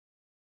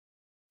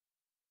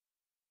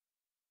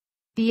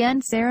the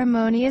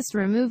unceremonious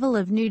removal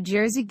of New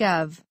Jersey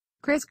Gov.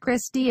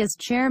 Christie as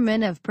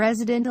chairman of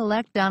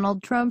President-elect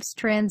Donald Trump's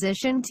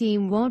transition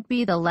team won't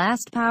be the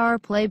last power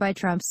play by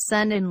Trump's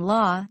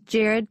son-in-law,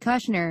 Jared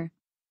Kushner,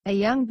 a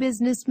young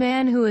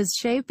businessman who is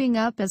shaping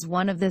up as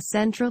one of the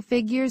central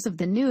figures of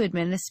the new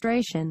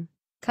administration.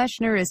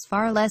 Kushner is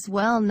far less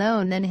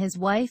well-known than his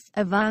wife,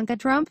 Ivanka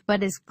Trump,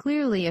 but is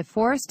clearly a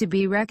force to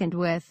be reckoned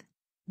with,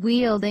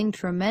 wielding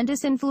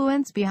tremendous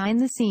influence behind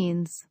the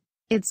scenes.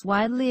 It's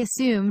widely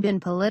assumed in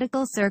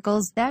political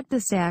circles that the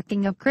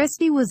sacking of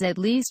Christie was at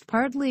least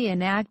partly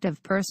an act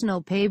of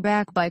personal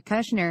payback by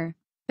Kushner.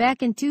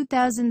 Back in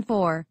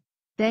 2004,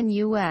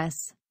 then-U.S.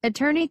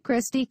 Attorney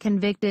Christie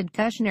convicted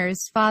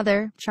Kushner's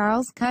father,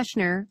 Charles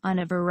Kushner, on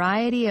a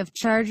variety of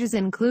charges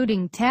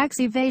including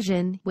tax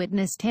evasion,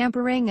 witness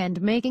tampering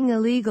and making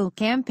illegal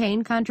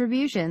campaign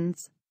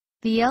contributions.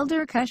 The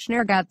elder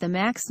Kushner got the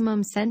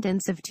maximum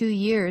sentence of 2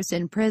 years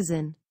in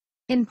prison,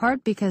 in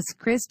part because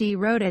Christie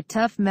wrote a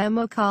tough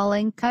memo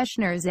calling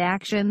Kushner's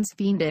actions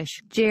fiendish.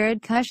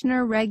 Jared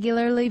Kushner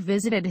regularly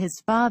visited his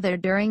father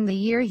during the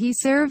year he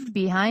served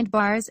behind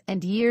bars,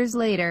 and years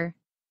later,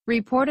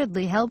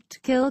 reportedly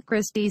helped kill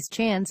Christie's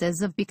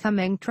chances of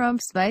becoming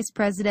Trump's vice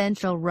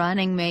presidential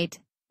running mate.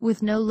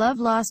 With no love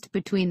lost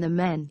between the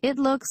men, it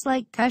looks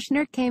like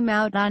Kushner came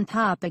out on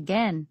top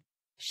again,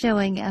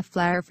 showing a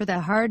flair for the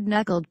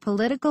hard-knuckled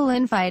political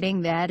infighting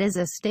that is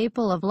a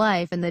staple of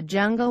life in the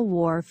jungle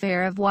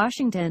warfare of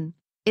Washington.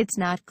 It's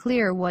not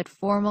clear what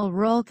formal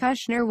role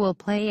Kushner will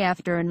play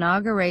after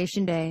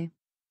Inauguration Day.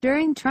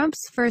 During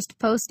Trump's first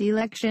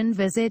post-election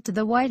visit to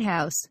the White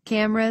House,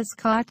 cameras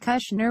caught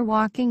Kushner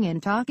walking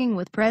and talking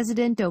with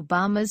President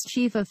Obama's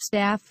chief of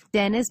staff,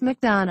 Dennis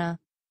McDonough,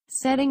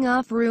 setting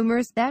off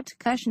rumors that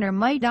Kushner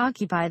might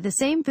occupy the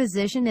same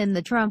position in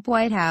the Trump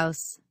White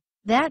House.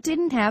 That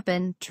didn't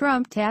happen.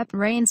 Trump tapped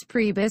Reince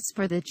Priebus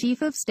for the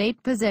chief of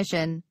state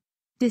position,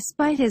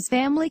 despite his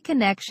family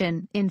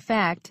connection. In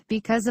fact,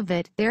 because of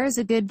it, there is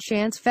a good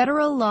chance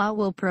federal law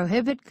will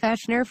prohibit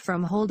Kushner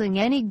from holding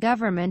any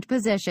government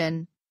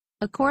position.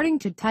 According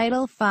to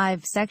Title V,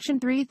 Section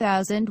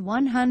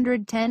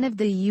 3110 of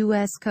the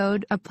U.S.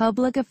 Code, a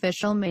public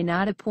official may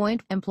not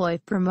appoint, employ,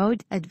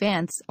 promote,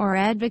 advance, or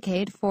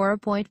advocate for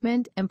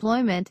appointment,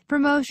 employment,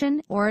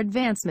 promotion, or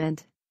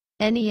advancement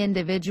any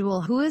individual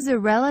who is a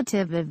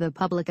relative of the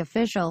public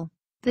official.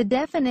 The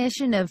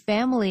definition of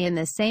family in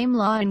the same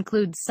law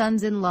includes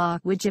sons-in-law,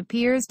 which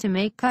appears to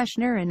make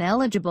Kushner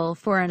ineligible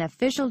for an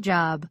official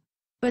job.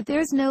 But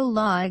there's no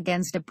law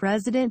against a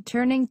president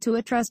turning to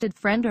a trusted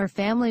friend or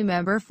family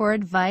member for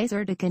advice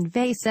or to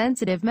convey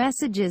sensitive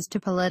messages to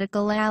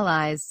political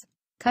allies.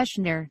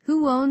 Kushner,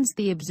 who owns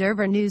the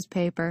Observer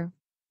newspaper,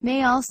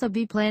 may also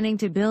be planning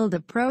to build a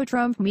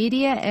pro-Trump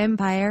media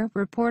empire,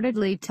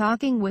 reportedly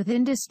talking with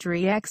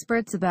industry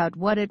experts about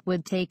what it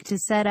would take to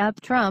set up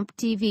Trump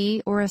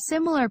TV or a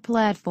similar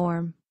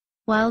platform.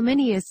 While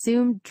many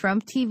assumed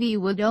Trump TV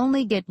would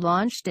only get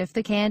launched if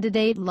the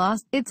candidate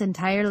lost, it's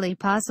entirely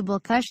possible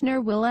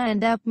Kushner will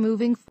end up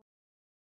moving